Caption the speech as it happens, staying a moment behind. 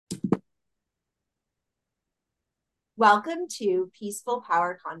Welcome to Peaceful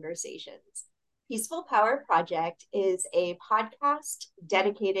Power Conversations. Peaceful Power Project is a podcast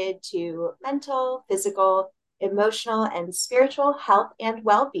dedicated to mental, physical, emotional, and spiritual health and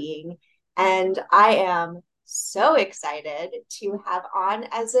well-being. And I am so excited to have on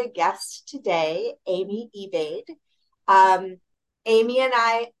as a guest today, Amy Ebeid. Um, Amy and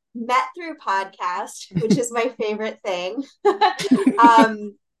I met through podcast, which is my favorite thing.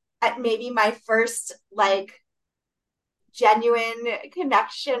 At maybe my first genuine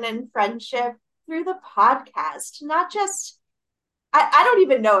connection and friendship through the podcast, not just I don't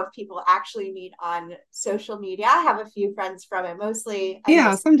even know if people actually meet on social media. I have a few friends from it. Mostly I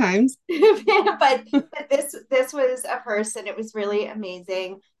Yeah, miss sometimes. but this was a person. It was really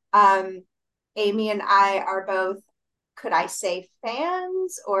amazing. Um Amy and I are both, could I say,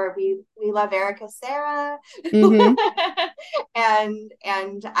 fans, or we love Erica Sarah. Hmm.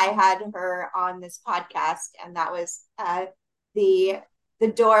 And I had her on this podcast, and that was the the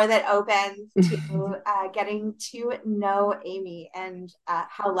door that opened to getting to know Amy, and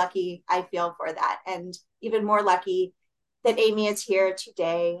how lucky I feel for that, and even more lucky that Amy is here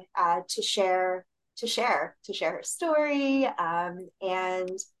today to share her story,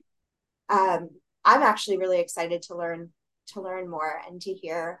 and um, I'm actually really excited to learn more and to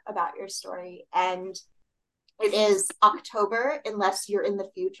hear about your story. And it is October, unless you're in the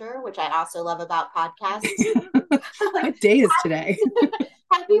future, which I also love about podcasts. Like, What day is today?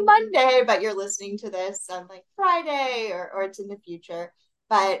 happy Monday, but you're listening to this on like Friday, or it's in the future.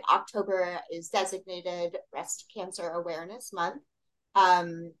 But October is designated Breast Cancer Awareness Month.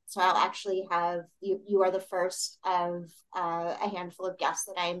 So I'll actually have you are the first of a handful of guests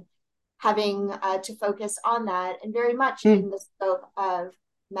that I'm having to focus on that, and very much Mm. in the scope of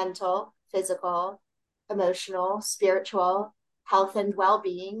mental, physical, emotional, spiritual health and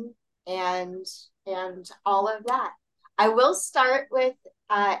well-being, and all of that. I will start with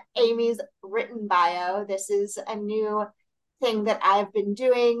Amy's written bio. This is a new thing that I've been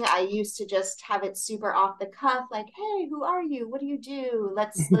doing. I used to just have it super off the cuff, like, "Hey, who are you? What do you do?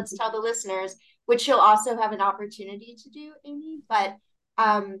 Let's tell the listeners," which you'll also have an opportunity to do, Amy. But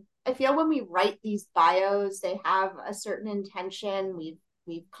I feel when we write these bios, they have a certain intention.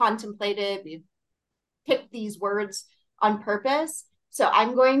 We've contemplated, we've picked these words on purpose. So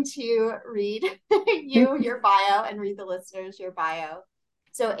I'm going to read your bio, and read the listeners your bio.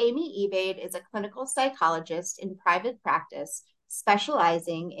 So Amy Ebeid is a clinical psychologist in private practice,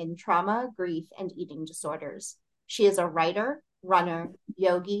 specializing in trauma, grief, and eating disorders. She is a writer, runner,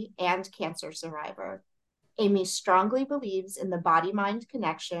 yogi, and cancer survivor. Amy strongly believes in the body mind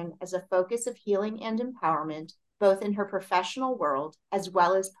connection as a focus of healing and empowerment, both in her professional world as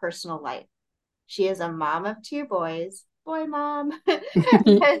well as personal life. She is a mom of two boys, boy mom,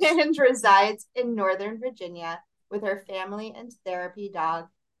 and resides in Northern Virginia with her family and therapy dog,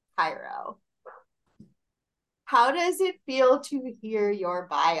 Cairo. How does it feel to hear your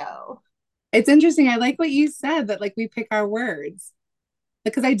bio? It's interesting. I like what you said that we pick our words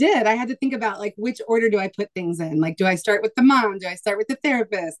because I did. I had to think about which order do I put things in? Like, do I start with the mom? Do I start with the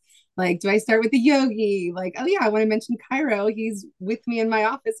therapist? Like, do I start with the yogi? Like, oh yeah, I want to mention Cairo. He's with me in my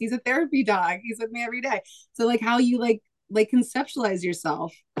office. He's a therapy dog. He's with me every day. So how you conceptualize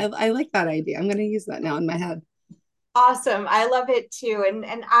yourself. I like that idea. I'm going to use that now in my head. Awesome. I love it too.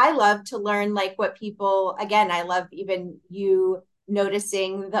 And I love to learn like what people, again, I love even you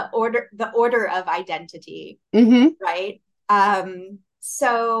noticing the order of identity, Mm-hmm. right?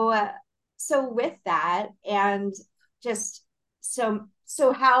 So with that, and just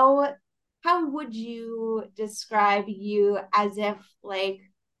so how would you describe you, as if like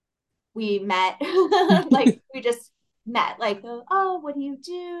we met like we just met, like, oh, what do you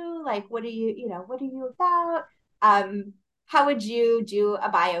do, like, what are what are you about? um how would you do a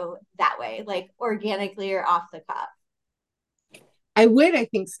bio that way, like organically or off the cuff? I would, I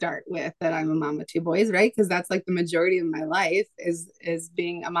think, start with that I'm a mom of two boys, right? Because that's the majority of my life is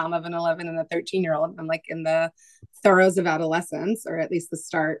being a mom of an 11 and a 13-year old. I'm in the throes of adolescence, or at least the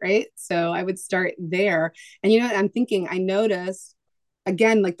start, right? So I would start there. And you know what I'm thinking? I noticed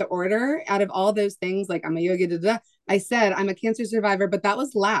again, the order out of all those things, like I'm a yogi, da, da, I said I'm a cancer survivor, but that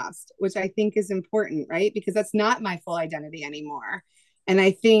was last, which I think is important, right? Because that's not my full identity anymore. And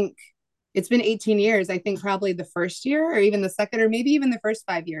I think it's been 18 years. I think probably the first year, or even the second, or maybe even the first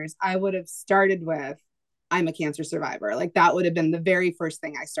 5 years, I would have started with I'm a cancer survivor. Like that would have been the very first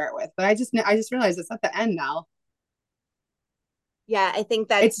thing I start with. But I just realized it's at the end now. Yeah, I think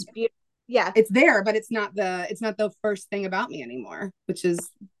It's that's beautiful. Yeah. it's there, but it's not the first thing about me anymore, which is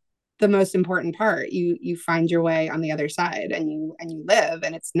the most important part. You find your way on the other side, and you live,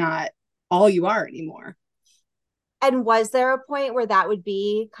 and it's not all you are anymore. And was there a point where that would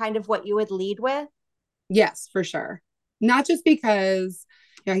be kind of what you would lead with? Yes, for sure. Not just because,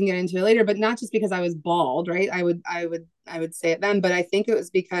 I can get into it later, but not just because I was bald, right? I would say it then, but I think it was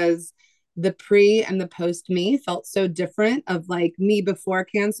because the pre and the post me felt so different of like me before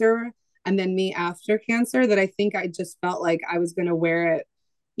cancer and then me after cancer that I think I just felt like I was going to wear it,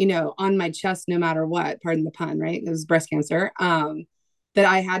 on my chest no matter what, pardon the pun, right? It was breast cancer. That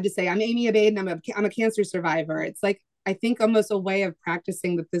I had to say, I'm Amy Ebeid and I'm a cancer survivor. It's like, I think almost a way of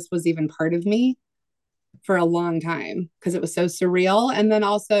practicing that this was even part of me for a long time because it was so surreal. And then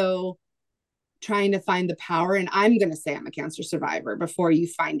also trying to find the power. And I'm going to say I'm a cancer survivor before you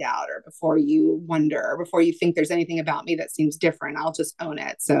find out or before you wonder or before you think there's anything about me that seems different. I'll just own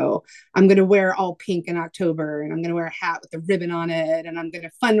it. So I'm going to wear all pink in October and I'm going to wear a hat with a ribbon on it and I'm going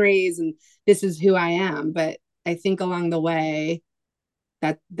to fundraise and this is who I am. But I think along the way,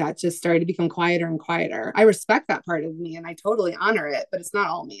 that just started to become quieter and quieter. I respect that part of me and I totally honor it, but it's not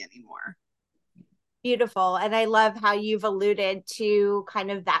all me anymore. Beautiful. And I love how you've alluded to kind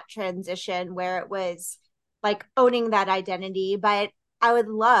of that transition where it was like owning that identity. But I would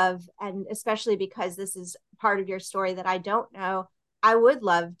love, and especially because this is part of your story that I don't know, I would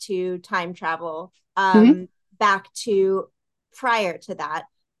love to time travel Mm-hmm. back to prior to that,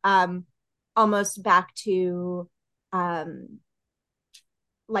 um, almost back to um,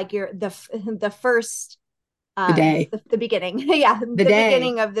 like the first The day. the beginning. Yeah, The the day.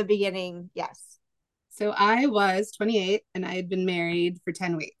 beginning of the beginning. Yes. So I was 28 and I had been married for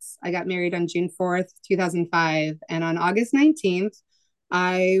 10 weeks. I got married on June 4th, 2005. And on August 19th,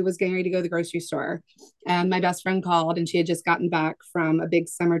 I was getting ready to go to the grocery store. And my best friend called and she had just gotten back from a big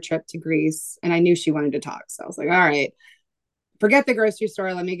summer trip to Greece. And I knew she wanted to talk. So I was like, all right, forget the grocery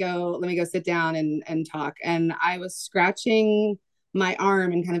store. Let me go sit down and talk. And I was scratching my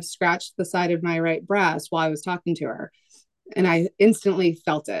arm and kind of scratched the side of my right breast while I was talking to her and I instantly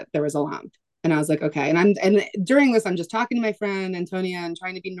felt it. There was a lump. And I was like, okay. And during this, I'm just talking to my friend Antonia and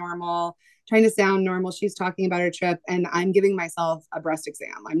trying to be normal, trying to sound normal. She's talking about her trip, and I'm giving myself a breast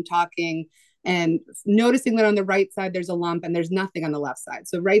exam. I'm talking and noticing that on the right side there's a lump and there's nothing on the left side.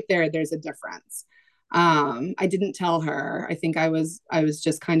 So right there's a difference. I didn't tell her. I think I was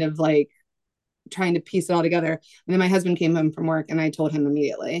just kind of like trying to piece it all together. And then my husband came home from work and I told him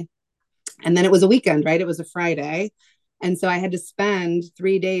immediately. And then it was a weekend, right? It was a Friday. And so I had to spend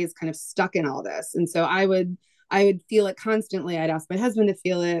 3 days kind of stuck in all this. And so I would feel it constantly. I'd ask my husband to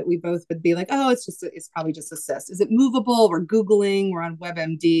feel it. We both would be like, oh, it's probably just a cyst. Is it movable? We're Googling, we're on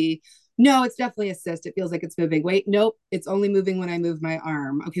WebMD. No, it's definitely a cyst. It feels like it's moving. Wait, nope, it's only moving when I move my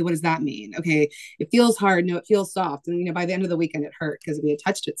arm. Okay, what does that mean? Okay, it feels hard. No, it feels soft. And by the end of the weekend, it hurt because we had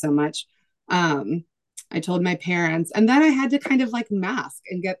touched it so much. Um, I told my parents, and then I had to kind of like mask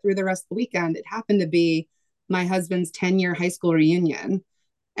and get through the rest of the weekend. It happened to be my husband's 10-year high school reunion.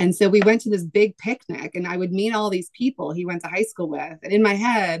 And so we went to this big picnic, and I would meet all these people he went to high school with. And in my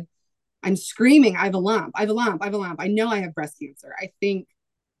head, I'm screaming, I have a lump, I have a lump, I have a lump. I know I have breast cancer. I think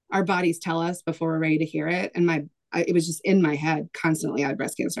our bodies tell us before we're ready to hear it. And it was just in my head constantly. I have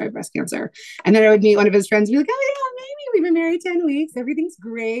breast cancer. I have breast cancer. And then I would meet one of his friends and be like, oh yeah, maybe we've been married 10 weeks. Everything's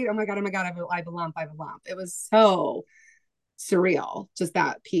great. Oh my God. Oh my God. I have a lump. I have a lump. It was so surreal. Just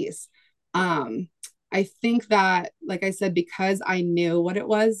that piece. Um, I think that, like I said, because I knew what it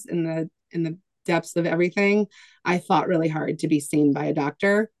was in the depths of everything, I fought really hard to be seen by a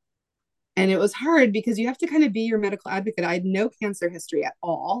doctor and it was hard because you have to kind of be your medical advocate. I had no cancer history at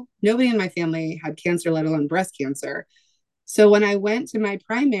all. Nobody in my family had cancer, let alone breast cancer. So when I went to my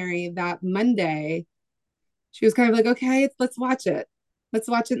primary that Monday, she was kind of like, okay, let's watch it. Let's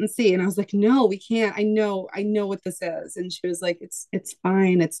watch it and see. And I was like, no, we can't. I know what this is. And she was like, it's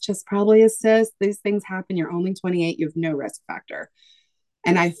fine. It's just probably a cyst. These things happen. You're only 28. You have no risk factor.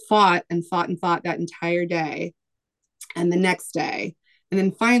 And I fought and fought and fought that entire day and the next day. And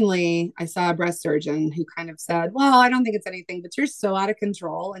then finally, I saw a breast surgeon who kind of said, well, I don't think it's anything, but you're so out of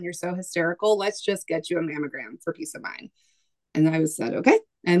control and you're so hysterical. Let's just get you a mammogram for peace of mind. And I was said, okay.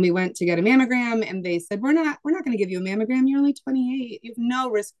 And we went to get a mammogram and they said, we're not going to give you a mammogram. You're only 28. You have no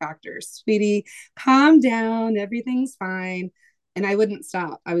risk factors, sweetie. Calm down. Everything's fine. And I wouldn't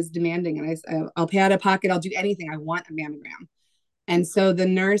stop. I was demanding and I said, I'll pay out of pocket. I'll do anything. I want a mammogram. And so the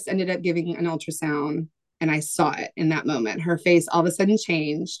nurse ended up giving an ultrasound and I saw it in that moment. Her face all of a sudden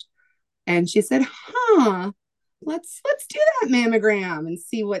changed and she said, "Huh, let's do that mammogram and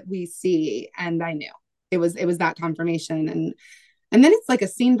see what we see." And I knew. It was that confirmation and then it's like a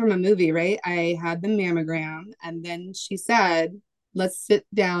scene from a movie, right? I had the mammogram and then she said, "Let's sit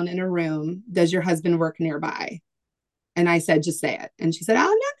down in a room. Does your husband work nearby?" And I said, "Just say it." And she said, "I'm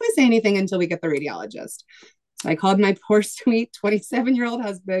not going to say anything until we get the radiologist." So I called my poor, sweet 27-year-old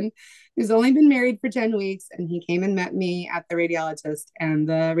husband, who's only been married for 10 weeks. And he came and met me at the radiologist. And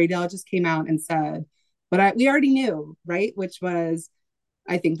the radiologist came out and said, we already knew, right? Which was,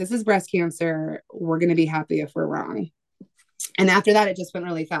 I think this is breast cancer. We're going to be happy if we're wrong. And after that, it just went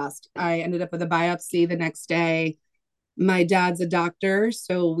really fast. I ended up with a biopsy the next day. My dad's a doctor,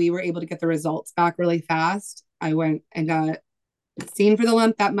 so we were able to get the results back really fast. I went and got seen for the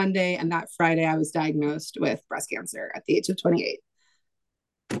lump that Monday, and that Friday I was diagnosed with breast cancer at the age of 28.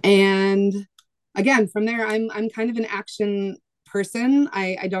 And again, from there, I'm kind of an action person.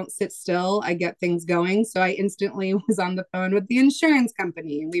 I don't sit still. I get things going. So I instantly was on the phone with the insurance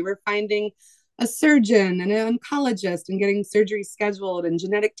company, and we were finding a surgeon and an oncologist and getting surgery scheduled and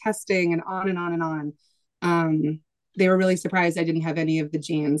genetic testing and on and on and on. They were really surprised I didn't have any of the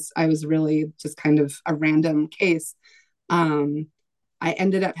genes. I was really just kind of a random case. Um, I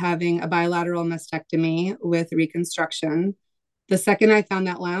ended up having a bilateral mastectomy with reconstruction. The second I found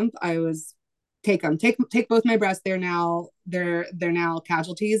that lump, I was take both my breasts. They're now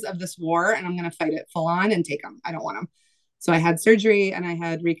casualties of this war, and I'm going to fight it full on and take them. I don't want them. So I had surgery and I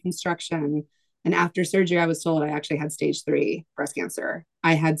had reconstruction. And after surgery, I was told I actually had stage 3 breast cancer.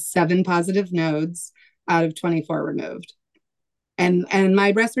 I had 7 positive nodes out of 24 removed. And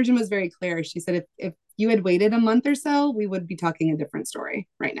my breast surgeon was very clear. She said, if you had waited a month or so, we would be talking a different story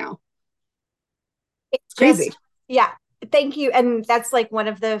right now. It's It's crazy. just, yeah, thank you. And that's like one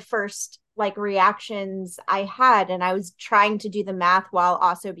of the first like reactions I had. And I was trying to do the math while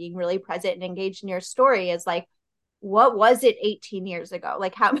also being really present and engaged in your story is like, what was it 18 years ago?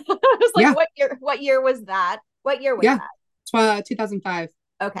 Like how I was like, Yeah. what year was that? What year was Yeah. that? 2005.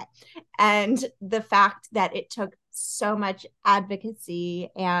 Okay. And the fact that it took so much advocacy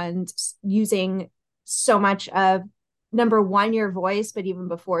and using so much of number one, your voice, but even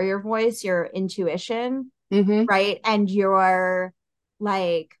before your voice, your intuition, Mm-hmm. right? And your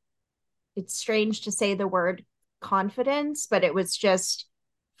like, it's strange to say the word confidence, but it was just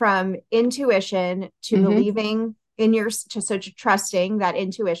from intuition to Mm-hmm. believing in your to trusting that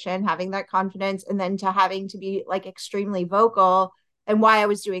intuition, having that confidence, and then to having to be like extremely vocal. And why I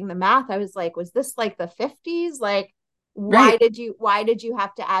was doing the math, I was like, was this like the 50s? Like, Right. why did you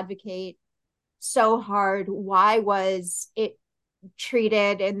have to advocate so hard? Why was it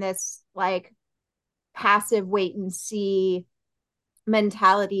treated in this like passive wait and see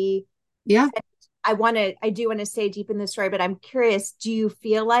mentality? Yeah. I do want to stay deep in the story, but I'm curious, do you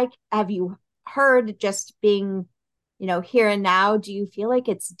feel like, have you heard just being, here and now, do you feel like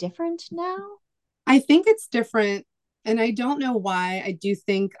it's different now? I think it's different. And I don't know why. I do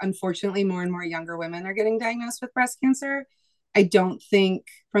think, unfortunately, more and more younger women are getting diagnosed with breast cancer. I don't think,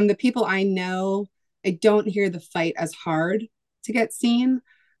 from the people I know, I don't hear the fight as hard to get seen.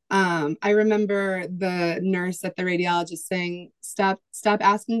 I remember the nurse at the radiologist saying, stop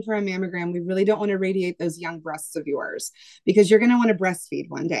asking for a mammogram. We really don't want to radiate those young breasts of yours because you're going to want to breastfeed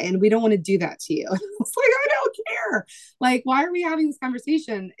one day. And we don't want to do that to you. It's like, I don't care. Like, why are we having this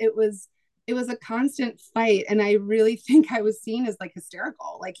conversation? It was a constant fight. And I really think I was seen as like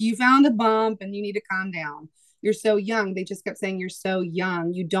hysterical. Like, you found a bump and you need to calm down. You're so young. They just kept saying, you're so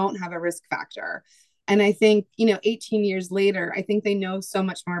young. You don't have a risk factor. And I think, 18 years later, I think they know so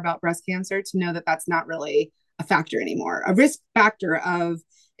much more about breast cancer to know that that's not really a factor anymore. A risk factor of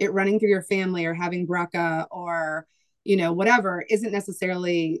it running through your family or having BRCA or, whatever isn't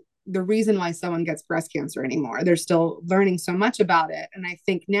necessarily the reason why someone gets breast cancer anymore. They're still learning so much about it. And I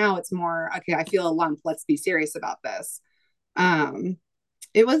think now it's more, okay, I feel a lump. Let's be serious about this. Um,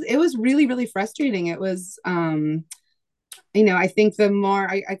 it was really, really frustrating. It was, I think the more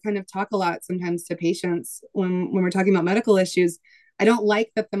I kind of talk a lot sometimes to patients when we're talking about medical issues, I don't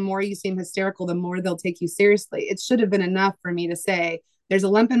like that the more you seem hysterical, the more they'll take you seriously. It should have been enough for me to say, there's a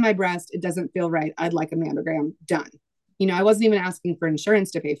lump in my breast. It doesn't feel right. I'd like a mammogram done. I wasn't even asking for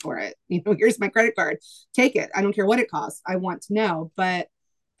insurance to pay for it. Here's my credit card. Take it. I don't care what it costs. I want to know. But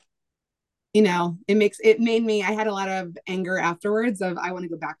it made me, I had a lot of anger afterwards of, I want to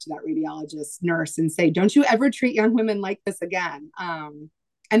go back to that radiologist nurse and say, don't you ever treat young women like this again.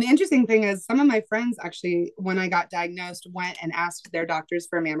 And the interesting thing is some of my friends actually, when I got diagnosed, went and asked their doctors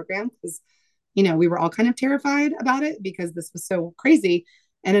for a mammogram because, we were all kind of terrified about it because this was so crazy.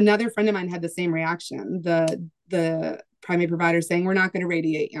 And another friend of mine had the same reaction. The primary provider saying, we're not going to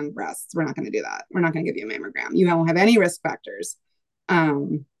radiate young breasts. We're not going to do that. We're not going to give you a mammogram. You don't have any risk factors.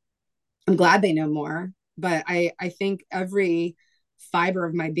 I'm glad they know more, but I think every fiber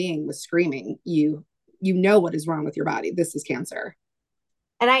of my being was screaming, you know what is wrong with your body. This is cancer.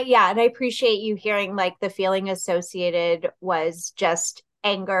 And I appreciate you hearing like the feeling associated was just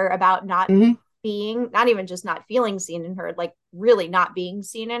anger about not Mm-hmm. being, not even just not feeling seen and heard, like really not being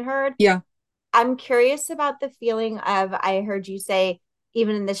seen and heard. Yeah. I'm curious about the feeling of, I heard you say,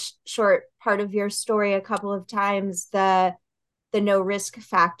 even in this short part of your story a couple of times, the no risk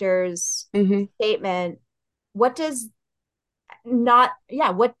factors Hmm. statement. What does not,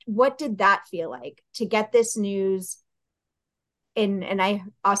 yeah, what did that feel like to get this news? And I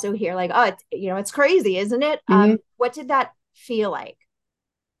also hear like, oh, it's, it's crazy, isn't it? Hmm. What did that feel like?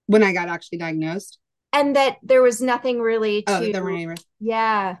 When I got actually diagnosed. And that there was nothing really Oh, to, there weren't any risks.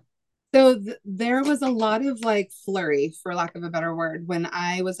 yeah, So there was a lot of like flurry, for lack of a better word, when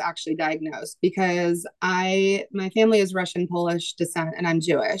I was actually diagnosed because my family is Russian Polish descent and I'm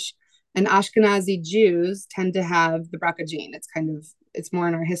Jewish. And Ashkenazi Jews tend to have the BRCA gene. It's more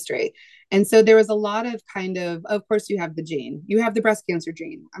in our history. And so there was a lot of of course, you have the gene, you have the breast cancer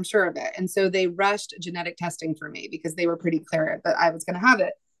gene, I'm sure of it. And so they rushed genetic testing for me because they were pretty clear that I was going to have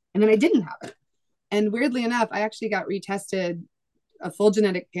it. And then I didn't have it. And weirdly enough, I actually got retested a full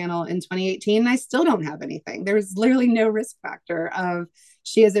genetic panel in 2018 and I still don't have anything. There's literally no risk factor of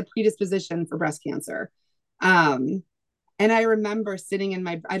she has a predisposition for breast cancer. Um, and I remember sitting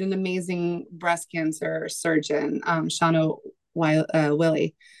I had an amazing breast cancer surgeon, Shauna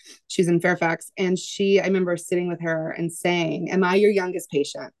Willie. She's in Fairfax. And I remember sitting with her and saying, am I your youngest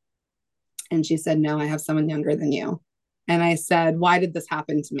patient? And she said, no, I have someone younger than you. And I said, why did this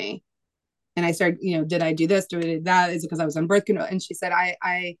happen to me? And I started, did I do this? Did I do that? Is it because I was on birth control? And she said,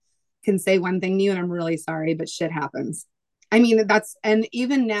 I can say one thing to you and I'm really sorry, but shit happens. I mean, and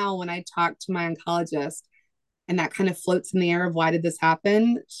even now when I talk to my oncologist and that kind of floats in the air of why did this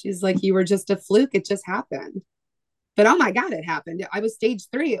happen? She's like, you were just a fluke. It just happened. But oh my God, it happened. I was stage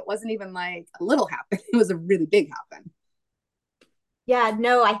 3. It wasn't even like a little happen. It was a really big happen. yeah,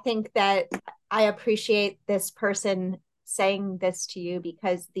 no, I think that I appreciate this person saying this to you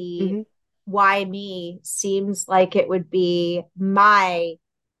because the Mm-hmm. why me seems like it would be my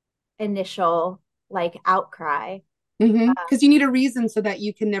initial like outcry. Mm-hmm. Because you need a reason so that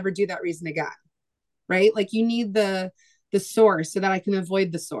you can never do that reason again. Right? Like you need the source so that I can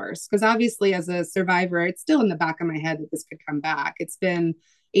avoid the source. Because obviously, as a survivor, it's still in the back of my head that this could come back. It's been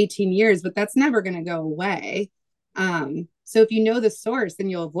 18 years, but that's never going to go away. So if you know the source, then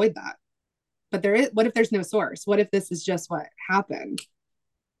you'll avoid that. But what if there's no source? What if this is just what happened?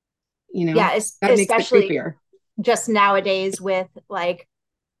 Yeah, That makes it especially creepier. just nowadays with like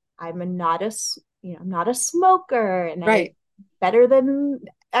I'm not not a smoker and I Right. better than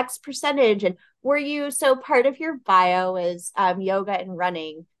X percentage. And were you, so part of your bio is yoga and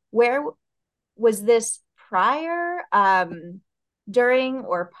running. Where was this prior, during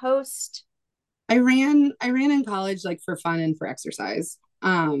or post? I ran in college like for fun and for exercise.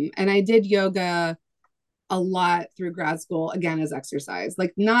 And I did yoga a lot through grad school again as exercise,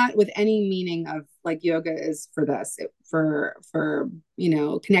 like not with any meaning of like yoga is for for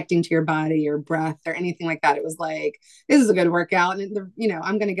connecting to your body or breath or anything like that. It was like this is a good workout and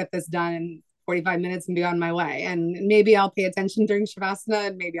I'm going to get this done in 45 minutes and be on my way, and maybe I'll pay attention during shavasana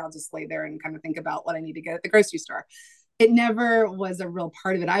and maybe I'll just lay there and kind of think about what I need to get at the grocery store. It never was a real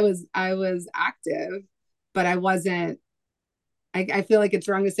part of it. I was active, but I wasn't. I feel like it's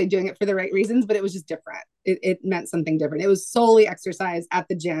wrong to say doing it for the right reasons, but it was just different. It meant something different. It was solely exercise at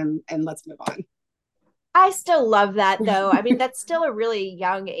the gym and let's move on. I still love that though. I mean, that's still a really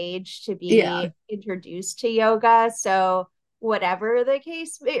young age to Yeah, be introduced to yoga. So whatever the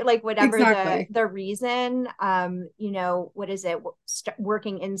case, like whatever exactly. the reason, what is it?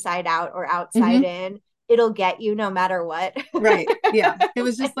 Working inside out or outside Hmm. in, it'll get you no matter what. Right. Yeah. It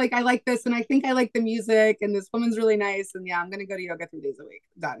was just like, I like this and I think I like the music and this woman's really nice. And yeah, I'm going to go to yoga 3 days a week.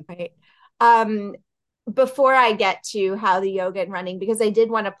 Done. Right. Um, Before I get to how the yoga and running, because I did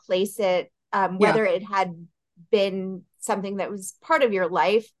want to place it, Yeah. whether it had been something that was part of your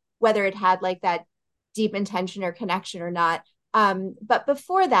life, whether it had like that deep intention or connection or not. But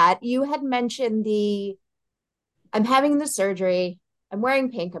before that, you had mentioned I'm having the surgery, I'm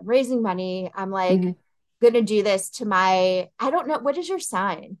wearing pink, I'm raising money, I'm like Hmm. gonna do this to I don't know, what is your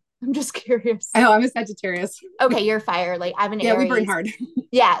sign? I'm just curious. Oh, I'm a Sagittarius. Okay, you're fire. Like I'm an Yeah, we burn Aries. hard.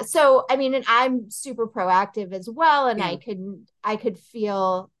 Yeah, so I mean, and I'm super proactive as well, and Yeah. I could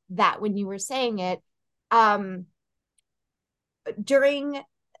feel that when you were saying it. Um, During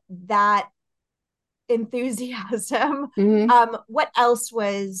that enthusiasm, Hmm. what else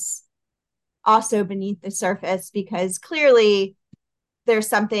was also beneath the surface? Because clearly there's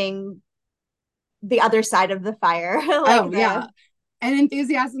something the other side of the fire, like Oh, the yeah. And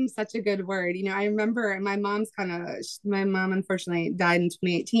enthusiasm is such a good word. I remember my mom unfortunately died in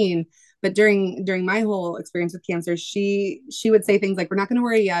 2018, but during my whole experience with cancer, she would say things like, we're not going to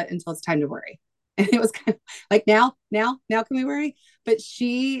worry yet until it's time to worry. And it was kind of like, now can we worry? But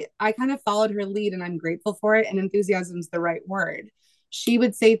I kind of followed her lead and I'm grateful for it. And enthusiasm is the right word. She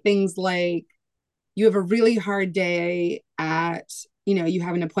would say things like, you have a really hard day you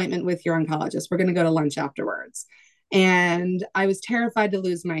have an appointment with your oncologist. We're going to go to lunch afterwards. And I was terrified to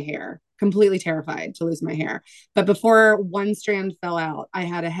lose my hair, completely terrified to lose my hair. But before one strand fell out, I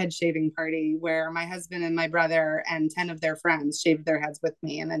had a head shaving party where my husband and my brother and 10 of their friends shaved their heads with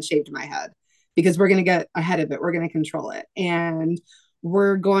me and then shaved my head because we're going to get ahead of it. We're going to control it. And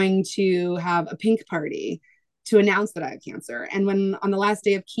we're going to have a pink party to announce that I have cancer. And when on the last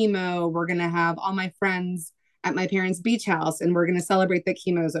day of chemo, we're going to have all my friends at my parents' beach house and we're going to celebrate that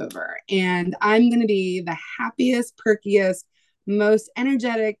chemo's over. And I'm going to be the happiest, perkiest, most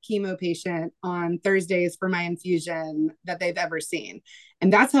energetic chemo patient on Thursdays for my infusion that they've ever seen.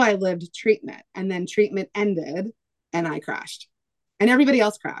 And that's how I lived treatment. And then treatment ended and I crashed. And everybody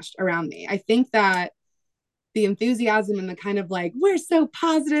else crashed around me. I think that the enthusiasm and the kind of like, we're so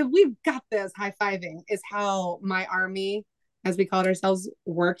positive, we've got this, high fiving is how my army, as we called ourselves,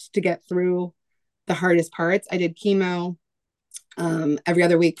 worked to get through the hardest parts. I did chemo every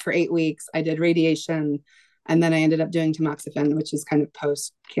other week for 8 weeks. I did radiation, and then I ended up doing tamoxifen, which is kind of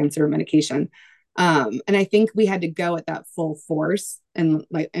post cancer medication. And I think we had to go at that full force and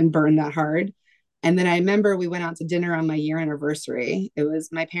burn that hard. And then I remember we went out to dinner on my year anniversary. It was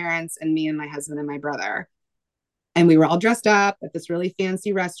my parents and me and my husband and my brother. And we were all dressed up at this really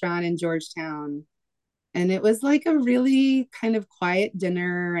fancy restaurant in Georgetown. And it was like a really kind of quiet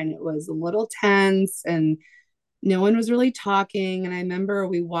dinner and it was a little tense and no one was really talking. And I remember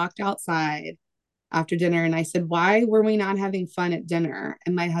we walked outside after dinner and I said, why were we not having fun at dinner?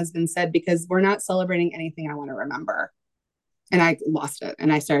 And my husband said, because we're not celebrating anything I want to remember. And I lost it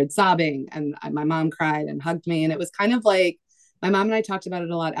and I started sobbing and my mom cried and hugged me. And it was kind of like my mom and I talked about it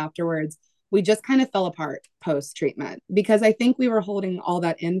a lot afterwards. We just kind of fell apart post treatment because I think we were holding all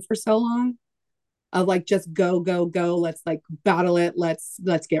that in for so long of like just go go go, let's like battle it, let's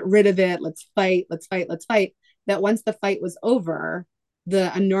get rid of it, let's fight that once the fight was over, the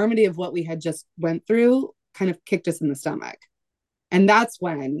enormity of what we had just went through kind of kicked us in the stomach. And that's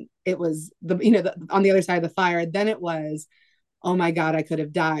when it was on the other side of the fire. Then it was, oh my God, I could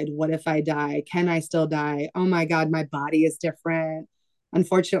have died. What if I die? Can I still die? Oh my God, my body is different.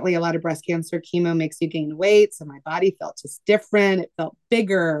 Unfortunately, a lot of breast cancer chemo makes you gain weight. So my body felt just different. It felt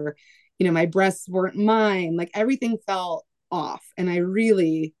bigger. My breasts weren't mine. Like everything felt off. And I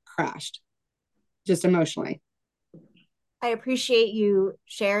really crashed just emotionally. I appreciate you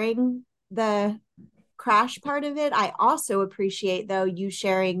sharing the crash part of it. I also appreciate, though, you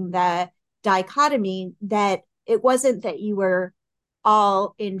sharing the dichotomy that it wasn't that you were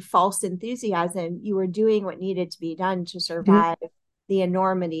all in false enthusiasm. You were doing what needed to be done to Mm-hmm. survive the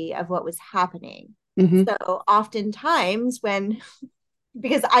enormity of what was happening. Mm-hmm. So oftentimes when,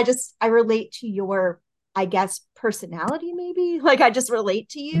 because I relate to your, I guess, personality, maybe like I just relate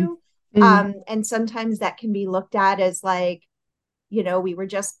to you. Mm-hmm. And sometimes that can be looked at as like, we were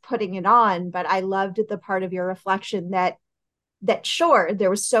just putting it on. But I loved the part of your reflection that sure, there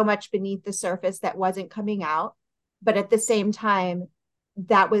was so much beneath the surface that wasn't coming out, but at the same time,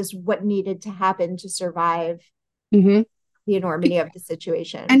 that was what needed to happen to survive Mm-hmm. the enormity of the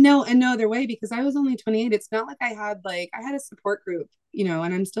situation. And no, and no other way because I was only 28. It's not like I had a support group,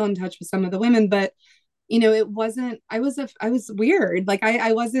 and I'm still in touch with some of the women, but it wasn't, I was weird. Like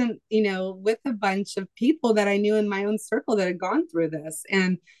I wasn't, with a bunch of people that I knew in my own circle that had gone through this.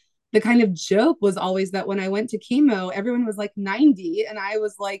 And the kind of joke was always that when I went to chemo, everyone was like 90 and I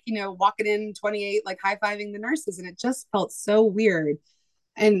was like, walking in 28, like high-fiving the nurses. And it just felt so weird.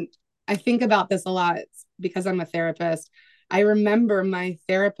 And I think about this a lot because I'm a therapist. I remember my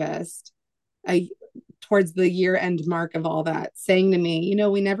therapist, I, towards the year end mark of all that, saying to me,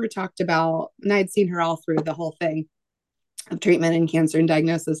 we never talked about, and I'd seen her all through the whole thing of treatment and cancer and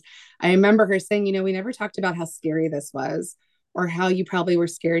diagnosis. I remember her saying, we never talked about how scary this was or how you probably were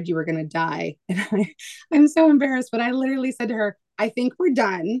scared you were going to die. And I'm so embarrassed, but I literally said to her, I think we're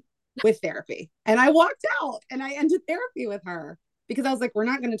done with therapy. And I walked out and I ended therapy with her because I was like, we're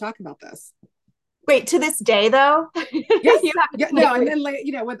not going to talk about this. Wait, to this day though, Yes. you haven't Yeah. like No. And then, like,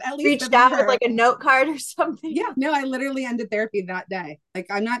 with at least reached with out with her, like a note card or something. yeah, no, I literally ended therapy that day. Like,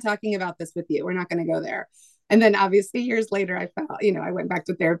 I'm not talking about this with you. We're not going to go there. And then obviously years later, I felt, I went back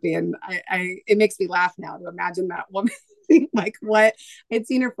to therapy and it makes me laugh now to imagine that woman like what I'd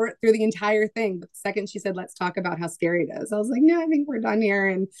seen her through the entire thing. But the second she said, let's talk about how scary it is, I was like, no, I think we're done here.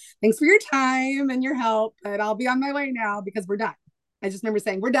 And thanks for your time and your help. But I'll be on my way now because we're done. I just remember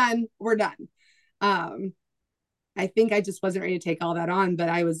saying, we're done. We're done. Um, I think I just wasn't ready to take all that on, but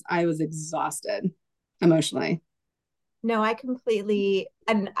I was exhausted emotionally. No, I completely,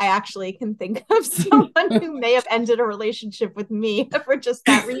 and I actually can think of someone who may have ended a relationship with me for just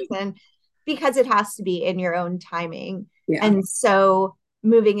that reason, because it has to be in your own timing. Yeah. And so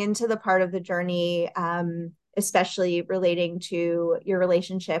moving into the part of the journey, especially relating to your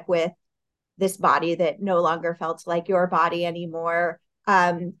relationship with this body that no longer felt like your body anymore.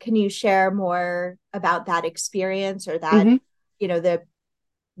 Can you share more about that experience or that, Mm-hmm. the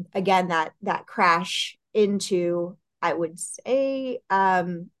again that crash into, I would say,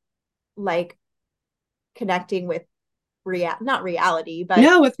 like connecting with not reality, but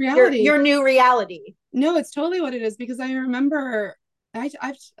No, with your reality. your new reality. No, it's totally what it is because I remember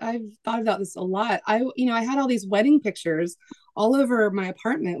I've thought about this a lot. I had all these wedding pictures all over my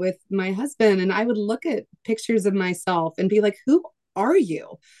apartment with my husband, and I would look at pictures of myself and be like, "Who are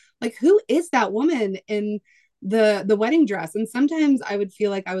you? Like, who is that woman in the wedding dress?" And sometimes I would feel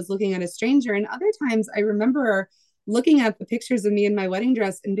like I was looking at a stranger, and other times I remember looking at the pictures of me in my wedding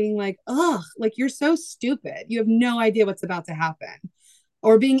dress and being like, "Ugh, like you're so stupid. You have no idea what's about to happen."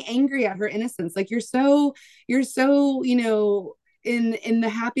 Or being angry at her innocence, like you're so in the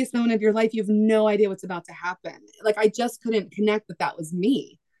happiest moment of your life, you have no idea what's about to happen. Like I just couldn't connect that was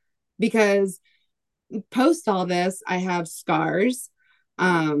me, because post all this I have scars.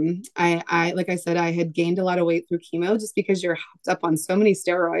 I like I said, I had gained a lot of weight through chemo. Just because you're hopped up on so many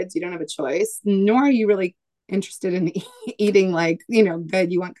steroids, you don't have a choice, nor are you really interested in eating like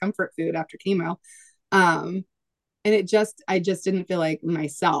good. You want comfort food after chemo. um and I just didn't feel like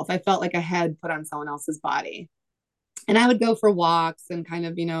myself. I felt like I had put on someone else's body. And I would go for walks and kind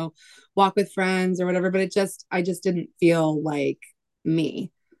of walk with friends or whatever, but I just didn't feel like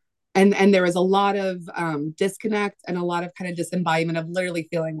me. And there was a lot of disconnect and a lot of kind of disembodiment of literally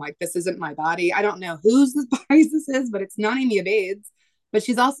feeling like this isn't my body. I don't know whose body this is, but it's not Amy Ebeid's. But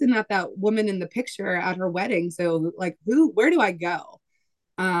she's also not that woman in the picture at her wedding. So like, where do I go?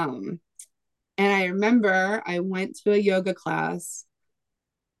 um and I remember I went to a yoga class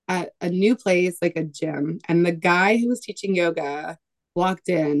at a new place, like a gym, and the guy who was teaching yoga walked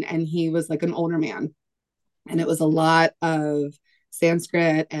in, and he was like an older man. And it was a lot of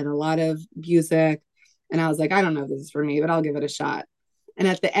Sanskrit and a lot of music. And I was like, I don't know if this is for me, but I'll give it a shot. And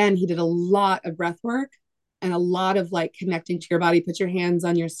at the end, he did a lot of breath work and a lot of like connecting to your body. Put your hands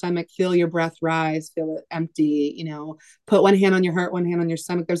on your stomach, feel your breath rise, feel it empty, put one hand on your heart, one hand on your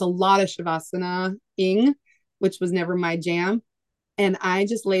stomach. There's a lot of Shavasana ing, which was never my jam. And I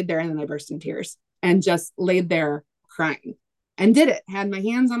just laid there and then I burst in tears and just laid there crying and did it. Had my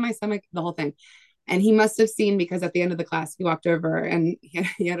hands on my stomach, the whole thing. And he must have seen, because at the end of the class, he walked over and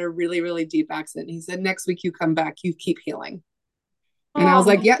he had a really, really deep accent. He said, "Next week you come back, you keep healing." And I was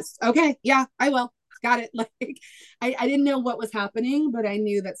like, Oh, "Yes, okay, yeah, I will. Got it." Like I didn't know what was happening, but I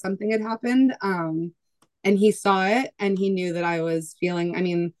knew that something had happened. And he saw it and he knew that I was feeling, I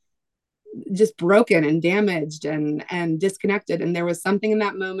mean, just broken and damaged and disconnected. And there was something in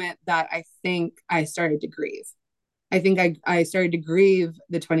that moment that I think I started to grieve. I think I started to grieve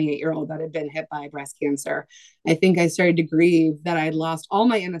the 28-year-old that had been hit by breast cancer. I think I started to grieve that I had lost all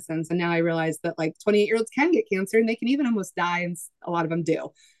my innocence. And now I realize that like 28-year-olds can get cancer and they can even almost die. And a lot of them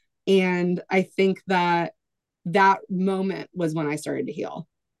do. And I think that that moment was when I started to heal.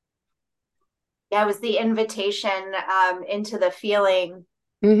 yeah, it was the invitation into the feeling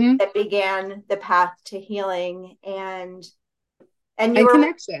Mm-hmm. that began the path to healing. And you And were,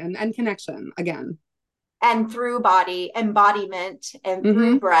 connection again. and through body embodiment and through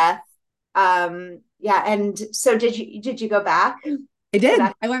Mm-hmm. breath. Yeah, and so did you go back to I did.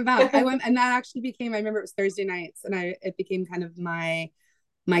 that? I went back. I went, and that actually became. I remember it was Thursday nights, and it became kind of my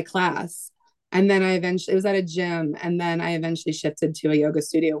class. And then I eventually, it was at a gym, and then I eventually shifted to a yoga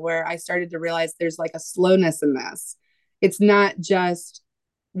studio where I started to realize there's like a slowness in this. It's not just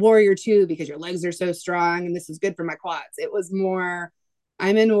warrior two because your legs are so strong and this is good for my quads. It was more,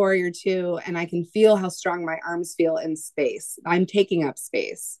 I'm in warrior two and I can feel how strong my arms feel in space. I'm taking up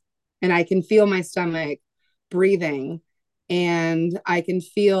space and I can feel my stomach breathing, and I can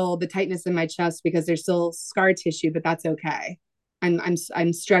feel the tightness in my chest because there's still scar tissue, but that's okay.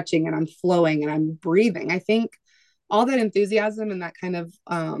 I'm stretching and I'm flowing and I'm breathing. I think all that enthusiasm and that kind of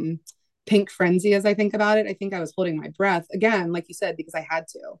pink frenzy, as I think about it, I think I was holding my breath again, like you said, because I had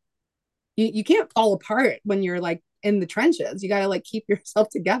to. You can't fall apart when you're like in the trenches. You got to like keep yourself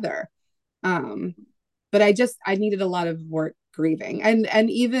together. Um, but I needed a lot of work grieving, and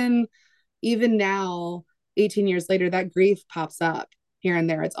even now, 18 years later, that grief pops up here and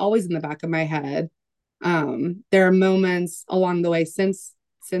there. It's always in the back of my head. There are moments along the way since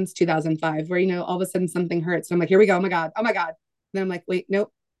since 2005, where, all of a sudden something hurts. And I'm like, here we go. Oh my God. Oh my God. Then I'm like, wait,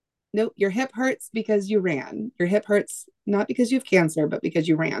 nope, nope. Your hip hurts because you ran. Your hip hurts not because you have cancer, but because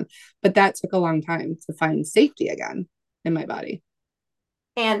you ran. But that took a long time to find safety again in my body.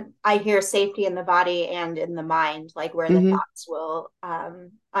 And I hear safety in the body and in the mind, like where the Mm-hmm. thoughts will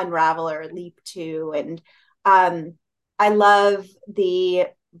unravel or leap to. And um, I love the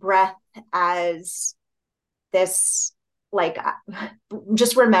breath as this, like,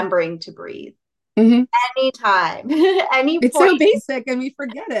 just remembering to breathe Mm-hmm. anytime, any It's point. so basic and we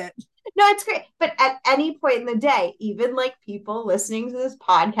forget it. No, it's great. But at any point in the day, even like people listening to this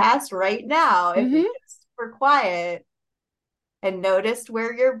podcast right now, if you Mm-hmm. just were quiet and noticed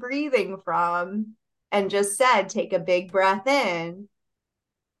where you're breathing from and just said, take a big breath in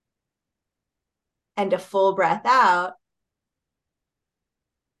and a full breath out,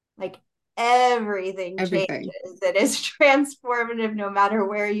 like everything Everything. changes. It is transformative no matter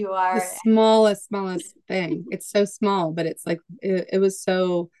where you The are. smallest thing. It's so small, but it's like it was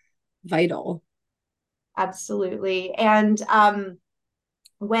so vital. Absolutely. And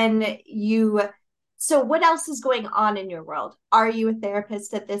when you, so what else is going on in your world? Are you a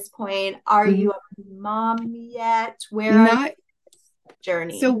therapist at this point? Are Mm-hmm. you a mom yet? Where are you Not in this so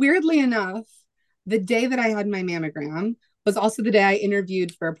journey? weirdly enough, the day that I had my mammogram was also the day I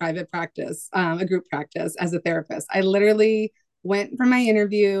interviewed for a private practice, a group practice as a therapist. I literally went for my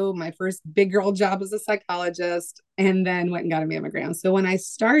interview, my first big girl job as a psychologist, and then went and got a mammogram. So when I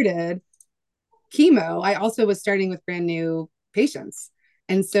started chemo, I also was starting with brand new patients.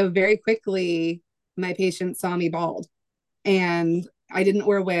 And so very quickly, my patients saw me bald, and I didn't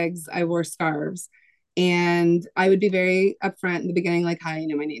wear wigs, I wore scarves. And I would be very upfront in the beginning, like, hi,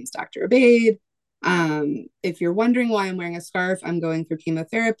 my name's Dr. Ebeid. If you're wondering why I'm wearing a scarf, I'm going through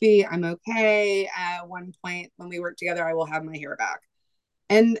chemotherapy. I'm okay. At one point when we work together, I will have my hair back.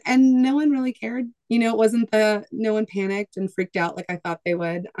 And no one really cared. It wasn't the no one panicked and freaked out like I thought they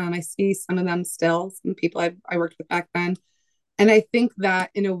would. I see some of them still, some people I worked with back then. And I think that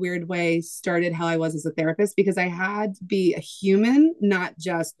in a weird way started how I was as a therapist, because I had to be a human, not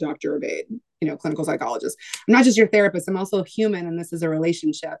just Dr. Ebeid, clinical psychologist. I'm not just your therapist. I'm also a human, and this is a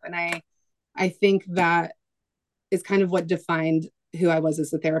relationship. And I think that is kind of what defined who I was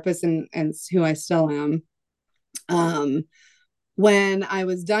as a therapist, and who I still am. Um, when I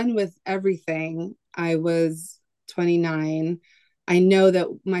was done with everything, I was 29. I know that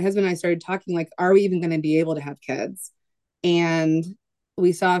my husband and I started talking, like, are we even going to be able to have kids? And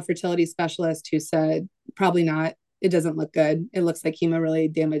we saw a fertility specialist who said, probably not. It doesn't look good. It looks like chemo really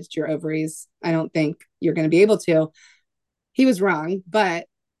damaged your ovaries. I don't think you're going to be able to. He was wrong, but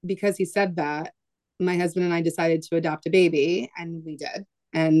because he said that, my husband and I decided to adopt a baby, and we did.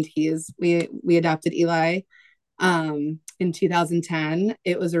 And we adopted Eli in 2010.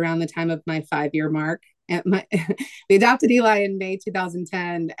 It was around the time of my 5 year mark. We adopted Eli in May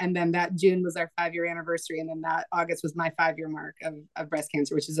 2010, and then that June was our 5 year anniversary, and then that August was my 5 year mark of breast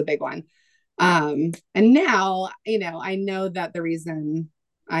cancer, which is a big one. And now, I know that the reason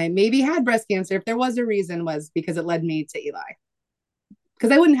I maybe had breast cancer, if there was a reason, was because it led me to Eli.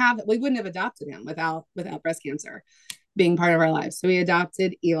 Because we wouldn't have adopted him without breast cancer being part of our lives. So we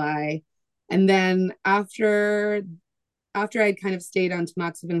adopted Eli, and then after I'd kind of stayed on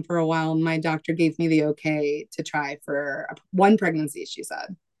tamoxifen for a while, my doctor gave me the okay to try for one pregnancy, she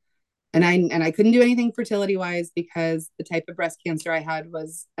said. And I couldn't do anything fertility wise because the type of breast cancer I had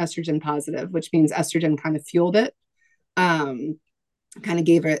was estrogen positive, which means estrogen kind of fueled it, um, kind of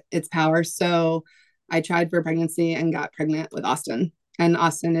gave it its power. So I tried for pregnancy and got pregnant with Austin. And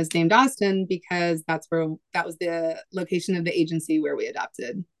Austin is named Austin because that was the location of the agency where we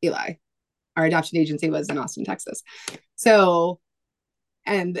adopted Eli. Our adoption agency was in Austin, Texas. So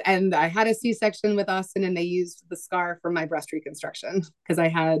and I had a C-section with Austin, and they used the scar for my breast reconstruction because I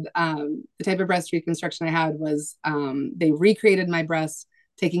had the type of breast reconstruction I had was they recreated my breast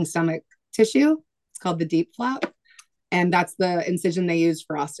taking stomach tissue. It's called the deep flap, and that's the incision they used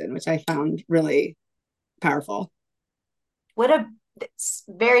for Austin, which I found really powerful. What a, it's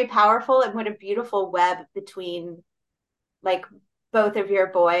very powerful, and what a beautiful web between like both of your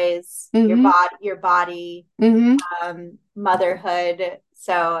boys, Mm-hmm. your body, Mm-hmm. motherhood.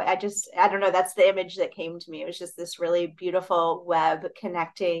 So I don't know, that's the image that came to me. It was just this really beautiful web Mm-hmm.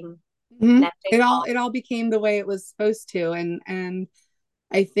 connecting It all became the way it was supposed to, and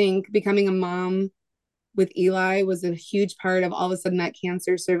I think becoming a mom with Eli was a huge part of all of a sudden that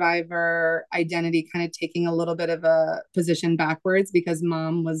cancer survivor identity kind of taking a little bit of a position backwards, because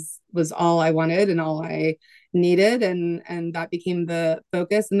mom was all I wanted and all I needed, and that became the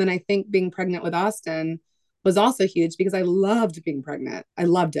focus. And then I think being pregnant with Austin was also huge because I loved being pregnant. I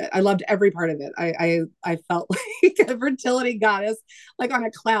loved it. I loved every part of it. I felt like a fertility goddess, like on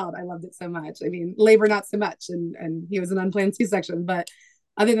a cloud. I loved it so much. I mean, labor not so much, and he was an unplanned C-section, but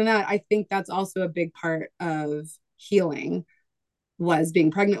other than that, I think that's also a big part of healing, was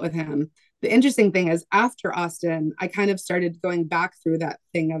being pregnant with him. The interesting thing is, after Austin, I kind of started going back through that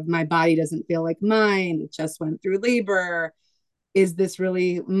thing of my body doesn't feel like mine. It just went through labor. Is this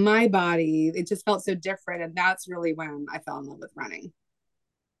really my body? It just felt so different. And that's really when I fell in love with running.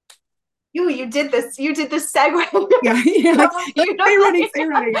 You did this segue Yeah. Yeah. Like, so let's say running, beautifully. say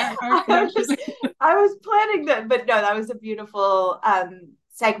running. Our I was connection. just I was planning that, but no, that was a beautiful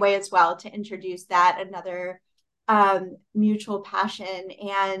segue as well to introduce that another mutual passion.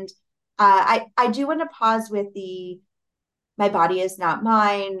 And I do want to pause with the my body is not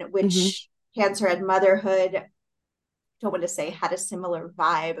mine, Mm-hmm. which cancer and motherhood, don't want to say had a similar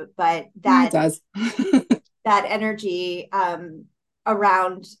vibe, but Yeah, it does. that energy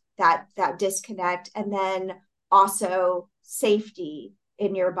around that disconnect, and then also safety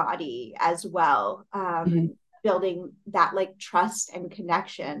in your body as well, Mm-hmm. building that like trust and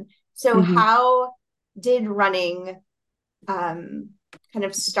connection. So Mm-hmm. how did running kind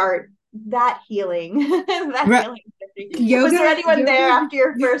of start that healing that Right. healing journey? Was there Yoga, anyone there yoga. after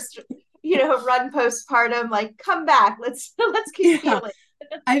your first run postpartum, like, come back, let's keep Yeah. healing?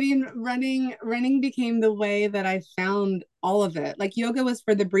 I mean, running became the way that I found all of it. Like yoga was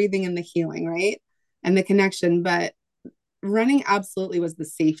for the breathing and the healing, right? And the connection, but running absolutely was the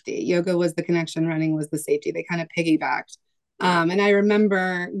safety. Yoga was the connection, running was the safety. They kind of piggybacked. And I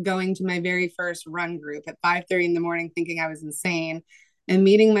remember going to my very first run group at 5:30 in the morning, thinking I was insane, and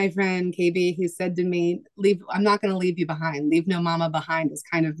meeting my friend KB, who said to me, "Leave. I'm not going to leave you behind. Leave no mama behind" is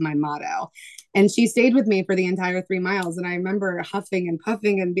kind of my motto. And she stayed with me for the entire 3 miles. And I remember huffing and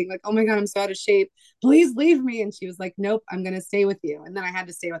puffing and being like, "Oh my god, I'm so out of shape. Please leave me." And she was like, "Nope, I'm going to stay with you." And then I had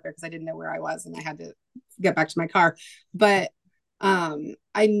to stay with her because I didn't know where I was, and I had to get back to my car. But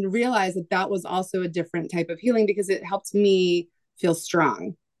I realized that that was also a different type of healing because it helped me feel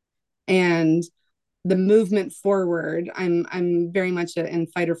strong and the movement forward. I'm very much a in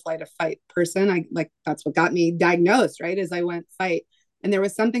fight or flight, a fight person. I like that's what got me diagnosed, right? As I went fight. And there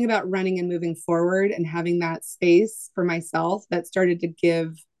was something about running and moving forward and having that space for myself that started to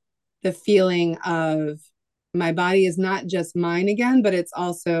give the feeling of my body is not just mine again, but it's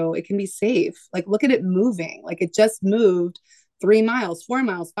also, it can be safe. Like, look at it moving. Like, it just moved 3 miles, 4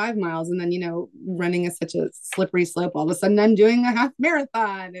 miles, 5 miles. And then, running is such a slippery slope. All of a sudden, I'm doing a half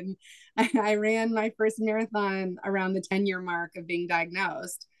marathon. And I ran my first marathon around the 10-year mark of being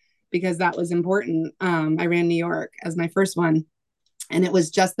diagnosed because that was important. I ran New York as my first one. And it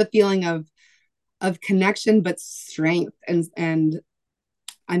was just the feeling of connection, but strength and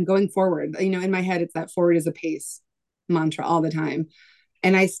I'm going forward. In my head, it's that forward is a pace mantra all the time.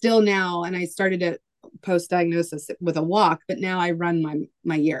 And I still now, and I started it post diagnosis with a walk, but now I run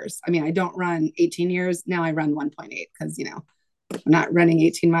my years. I mean, I don't run 18 years. Now I run 1.8 because, I'm not running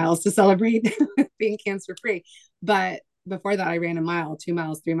 18 miles to celebrate being cancer free. But before that, I ran a mile, 2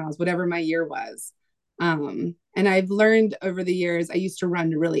 miles, 3 miles, whatever my year was. And I've learned over the years, I used to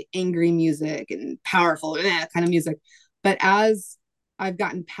run to really angry music and powerful kind of music. But as I've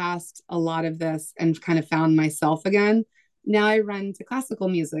gotten past a lot of this and kind of found myself again, now I run to classical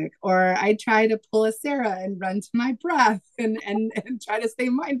music, or I try to pull a Sarah and run to my breath and try to stay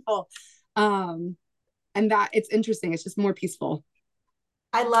mindful. Um, and that it's interesting. It's just more peaceful.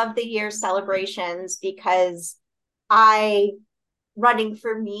 I love the year celebrations because I running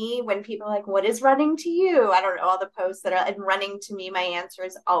for me, when people are like, what is running to you? I don't know, all the posts that are, and running to me, my answer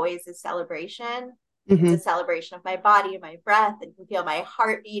is always a celebration. It's a Mm-hmm. celebration of my body, my breath, and can feel my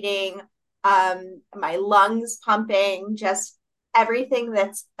heart beating, my lungs pumping, just everything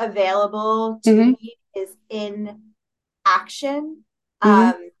that's available to Mm-hmm. me is in action,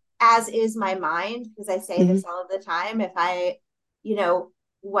 Mm-hmm. as is my mind, because I say Mm-hmm. this all of the time. If I, you know,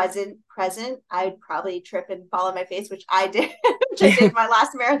 wasn't present, I'd probably trip and fall on my face, which I did, which I did my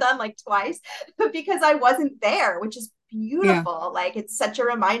last marathon like twice, but because I wasn't there, which is Yeah. beautiful. Like, it's such a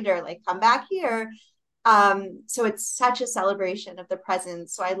reminder, like, come back here. So it's such a celebration of the present.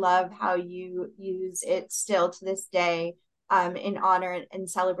 So I love how you use it still to this day, in honor and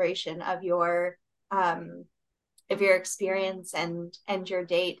celebration um, of your experience and your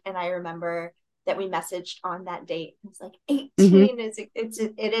date. And I remember that we messaged on that date. It's like Mm-hmm. 18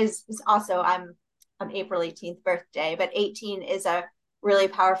 is it's also I'm April 18th birthday, but 18 is a really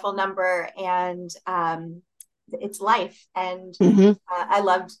powerful number, and it's life. And Mm-hmm. I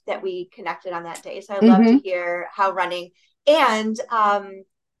loved that we connected on that day. So I love to Mm-hmm. hear how running, and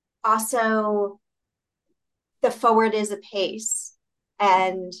also the forward is a pace,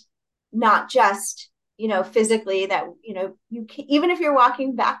 and not just, physically, that, you can, even if you're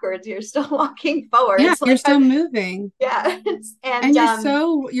walking backwards, you're still walking Yeah, forwards. you're Like, still moving. yeah. And And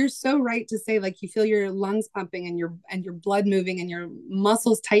you're so right to say, like, you feel your lungs pumping and your blood moving and your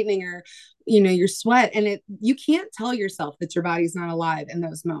muscles tightening, or your sweat, and you can't tell yourself that your body's not alive in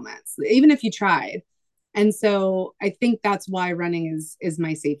those moments, even if you tried. And so I think that's why running is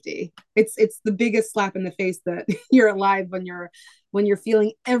my safety. It's the biggest slap in the face that you're alive when you're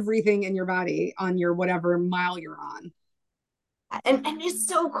feeling everything in your body on your whatever mile you're on. and it's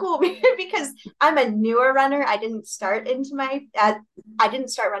so cool because I'm a newer runner. I didn't start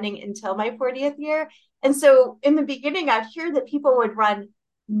running until my 40th year. And so in the beginning, I'd hear that people would run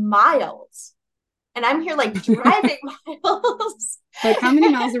miles, and I'm here like driving miles. Like, how many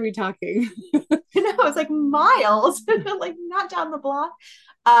miles are we talking? It's like miles, like not down the block.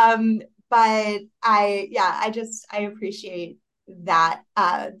 Um, but I appreciate that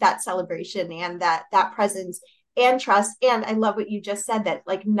celebration, and that presence and trust. And I love what you just said, that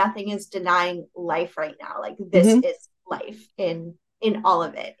like nothing is denying life right now. Like this Mm-hmm, is life in all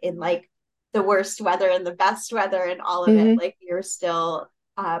of it, in like the worst weather and the best weather and all of it. mm-hmm, Like you're still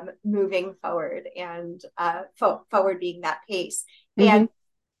moving forward, and forward being that pace. mm-hmm, And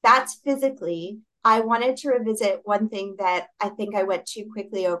that's physically. I wanted to revisit one thing that I think I went too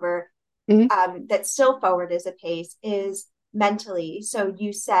quickly over, mm-hmm, that's still forward as a pace, is mentally. So you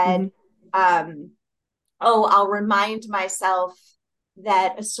mm-hmm, said, oh, I'll remind myself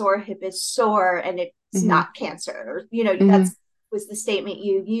that a sore hip is sore and it's mm-hmm, not cancer. Or, mm-hmm, that's was the statement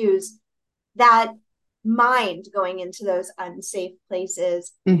you used. That mind going into those unsafe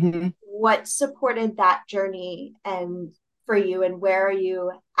places, mm-hmm. what supported that journey and for you, and where are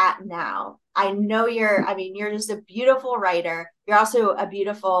you at now? I mean, you're just a beautiful writer. You're also a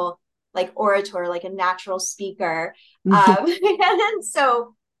beautiful like orator, like a natural speaker. And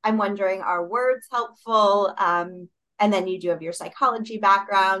so I'm wondering, are words helpful? And then you do have your psychology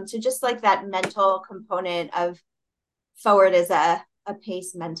background. So just like that mental component of forward as a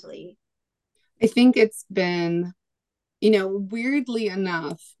pace mentally. I think it's been, weirdly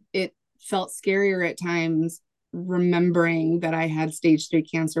enough, it felt scarier at times remembering that I had stage 3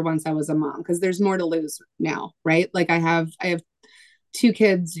 cancer once I was a mom, because there's more to lose now, right? Like I have two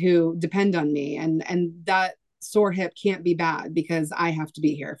kids who depend on me, and that sore hip can't be bad because I have to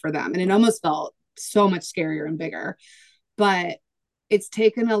be here for them. And it almost felt so much scarier and bigger. But it's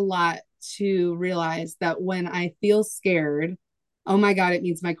taken a lot to realize that when I feel scared, oh my God, it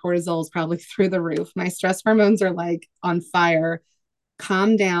means my cortisol is probably through the roof. My stress hormones are like on fire.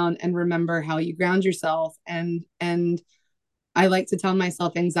 Calm down and remember how you ground yourself. And I like to tell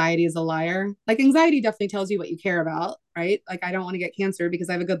myself anxiety is a liar. Like, anxiety definitely tells you what you care about, right? Like, I don't want to get cancer because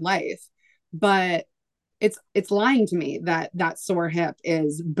I have a good life. But it's lying to me that that sore hip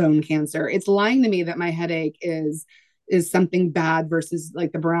is bone cancer. It's lying to me that my headache is something bad versus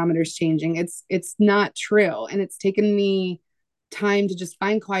like the barometer's changing. It's not true. And it's taken me time to just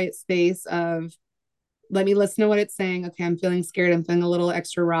find quiet space of, let me listen to what it's saying. Okay, I'm feeling scared. I'm feeling a little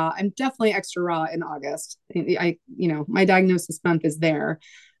extra raw. I'm definitely extra raw in August. My diagnosis month is there.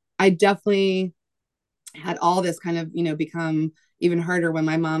 I definitely had all this kind of, become even harder when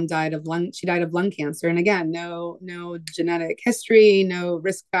my mom she died of lung cancer. And again, no genetic history, no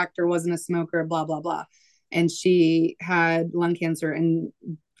risk factor, wasn't a smoker, blah, blah, blah. And she had lung cancer and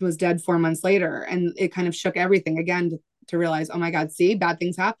was dead 4 months later. And it kind of shook everything again to realize, oh my God, see, bad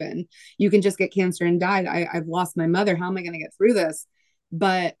things happen. You can just get cancer and die. I've lost my mother. How am I going to get through this?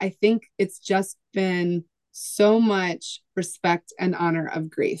 But I think it's just been so much respect and honor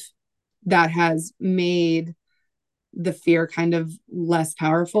of grief that has made the fear kind of less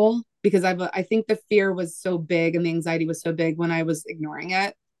powerful, because I think the fear was so big and the anxiety was so big when I was ignoring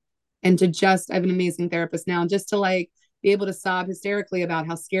it. And I have an amazing therapist now, just to like be able to sob hysterically about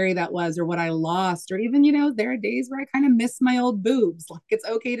how scary that was, or what I lost, or even, there are days where I kind of miss my old boobs. Like, it's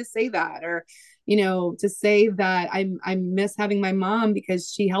okay to say that, or, to say that I miss having my mom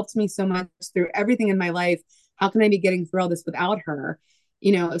because she helped me so much through everything in my life. How can I be getting through all this without her?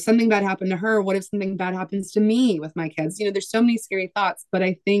 If something bad happened to her, what if something bad happens to me with my kids? There's so many scary thoughts, but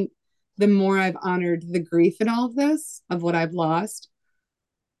I think the more I've honored the grief in all of this, of what I've lost,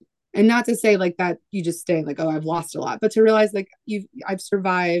 and not to say like that you just stay like, oh, I've lost a lot, but to realize like I've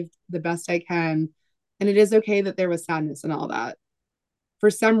survived the best I can. And it is okay that there was sadness and all that. For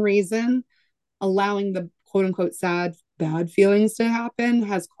some reason, allowing the quote unquote sad, bad feelings to happen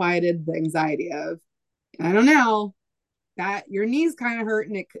has quieted the anxiety of, I don't know, that your knees kind of hurt,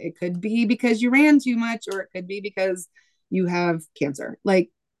 and it could be because you ran too much, or it could be because you have cancer. Like,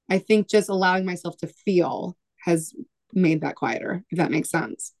 I think just allowing myself to feel has made that quieter, if that makes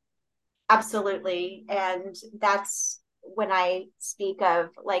sense. Absolutely. And that's when I speak of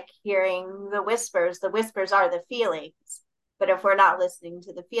like hearing the whispers are the feelings. But if we're not listening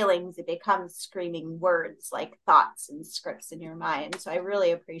to the feelings, it becomes screaming words like thoughts and scripts in your mind. So I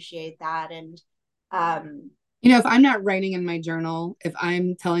really appreciate that. And um, If I'm not writing in my journal, if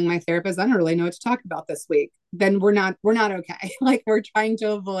I'm telling my therapist I don't really know what to talk about this week, then we're not okay. Like we're trying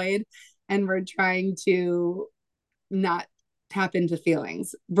to avoid and we're trying to not tap into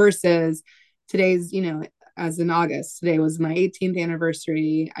feelings versus today's, as in August, today was my 18th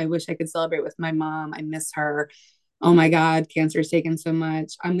anniversary. I wish I could celebrate with my mom. I miss her. Oh my God, cancer's taken so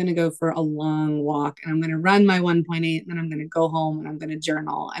much. I'm going to go for a long walk and I'm going to run my 1.8 and then I'm going to go home and I'm going to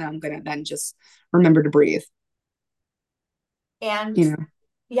journal and I'm going to then just remember to breathe, and you know?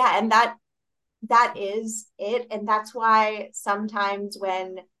 yeah, and that is it. And that's why sometimes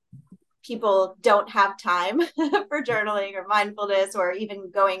when people don't have time for journaling or mindfulness or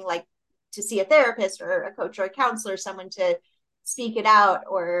even going like to see a therapist or a coach or a counselor, someone to speak it out,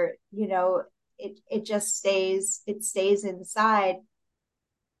 or it just stays inside.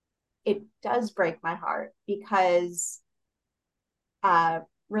 It does break my heart because uh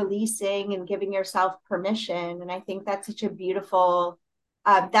releasing and giving yourself permission, and I think that's such a beautiful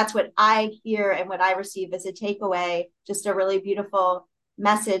that's what I hear and what I receive as a takeaway, just a really beautiful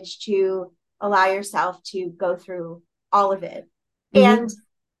message to allow yourself to go through all of it. Mm-hmm.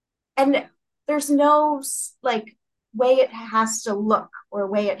 And there's no like way it has to look or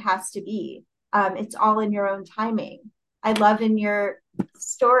way it has to be. It's all in your own timing. I love in your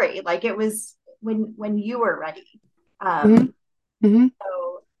story, like it was when you were ready. Mm-hmm. um Mm-hmm.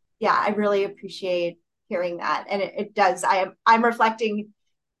 so yeah, I really appreciate hearing that. And it does, I'm reflecting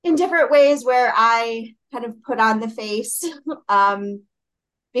in different ways where I kind of put on the face. um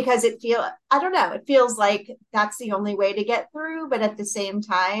because I don't know, it feels like that's the only way to get through, but at the same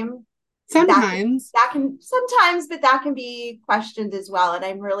time, that Sometimes. that can sometimes, but that can be questioned as well. And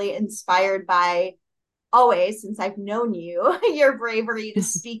I'm really inspired by, always since I've known you, your bravery to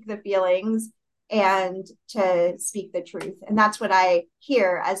speak the feelings and to speak the truth. And that's what I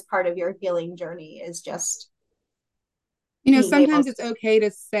hear as part of your healing journey, is just being able Sometimes to. it's okay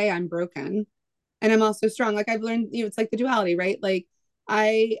to say I'm broken and I'm also strong. Like I've learned, it's like the duality, right? Like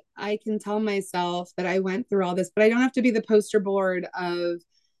I can tell myself that I went through all this, but I don't have to be the poster board of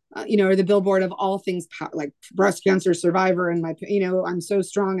or the billboard of all things like breast cancer survivor and I'm so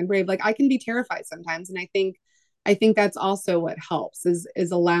strong and brave. Like I can be terrified sometimes, and I think that's also what helps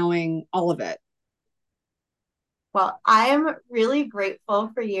is allowing all of it. Well, I am really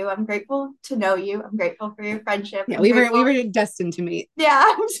grateful for you. I'm grateful to know you. I'm grateful for your friendship. Yeah, I'm we were grateful. destined to meet.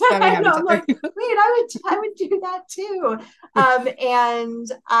 Yeah, Glad we I have know. each I'm other. like, wait, I would do that too.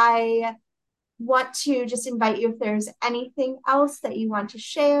 And I want to just invite you, if there's anything else that you want to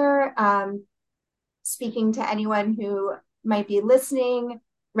share, speaking to anyone who might be listening,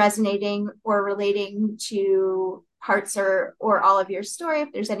 resonating, or relating to parts or all of your story.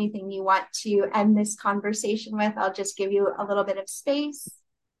 If there's anything you want to end this conversation with, I'll just give you a little bit of space.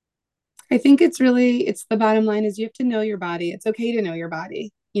 I think it's the bottom line is you have to know your body. It's okay to know your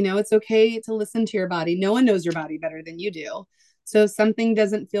body. It's okay to listen to your body. No one knows your body better than you do. So if something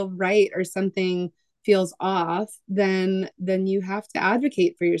doesn't feel right or something feels off, then you have to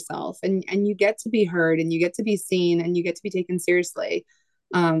advocate for yourself, and you get to be heard and you get to be seen and you get to be taken seriously.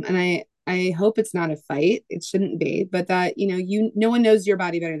 And I hope it's not a fight. It shouldn't be, but that, no one knows your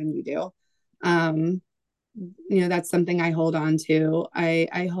body better than you do. Um, that's something I hold on to.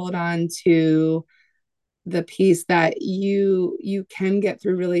 I hold on to the piece that you can get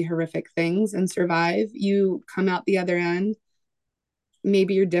through really horrific things and survive. You come out the other end.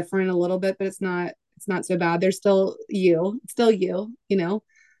 Maybe you're different a little bit, but it's not so bad. There's still you. It's still you.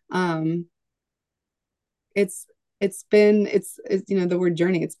 Um it's the word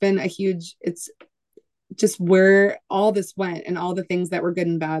journey. It's been a huge it's just where all this went and all the things that were good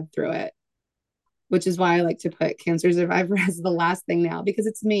and bad through it, which is why I like to put cancer survivor as the last thing now, because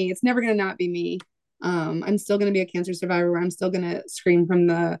it's me. It's never going to not be me. I'm still going to be a cancer survivor. I'm still going to scream from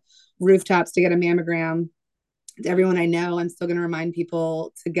the rooftops to get a mammogram. To everyone I know, I'm still going to remind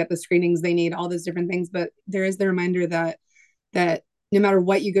people to get the screenings they need, all those different things. But there is the reminder that no matter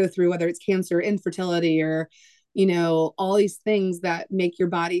what you go through, whether it's cancer, infertility, or all these things that make your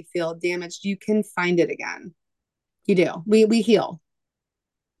body feel damaged, you can find it again. You do. We heal.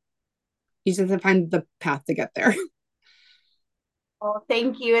 You just have to find the path to get there. Well,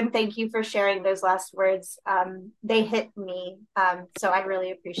 thank you. And thank you for sharing those last words. They hit me. So I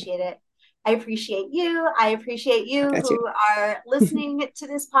really appreciate it. I appreciate you. I appreciate you Got you. who are listening to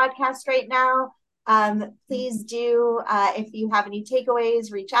this podcast right now. Please do, if you have any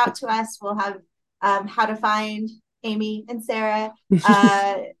takeaways, reach out to us. We'll have how to find Amy and Sarah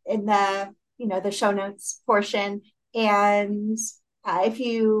in the show notes portion. And if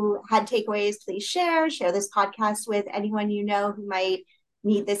you had takeaways, please share this podcast with anyone you know who might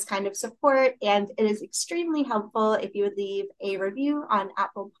need this kind of support. And it is extremely helpful if you would leave a review on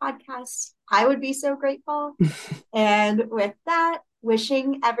Apple Podcasts. I would be so grateful. And with that,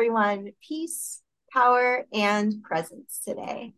 wishing everyone peace, power, and presence today.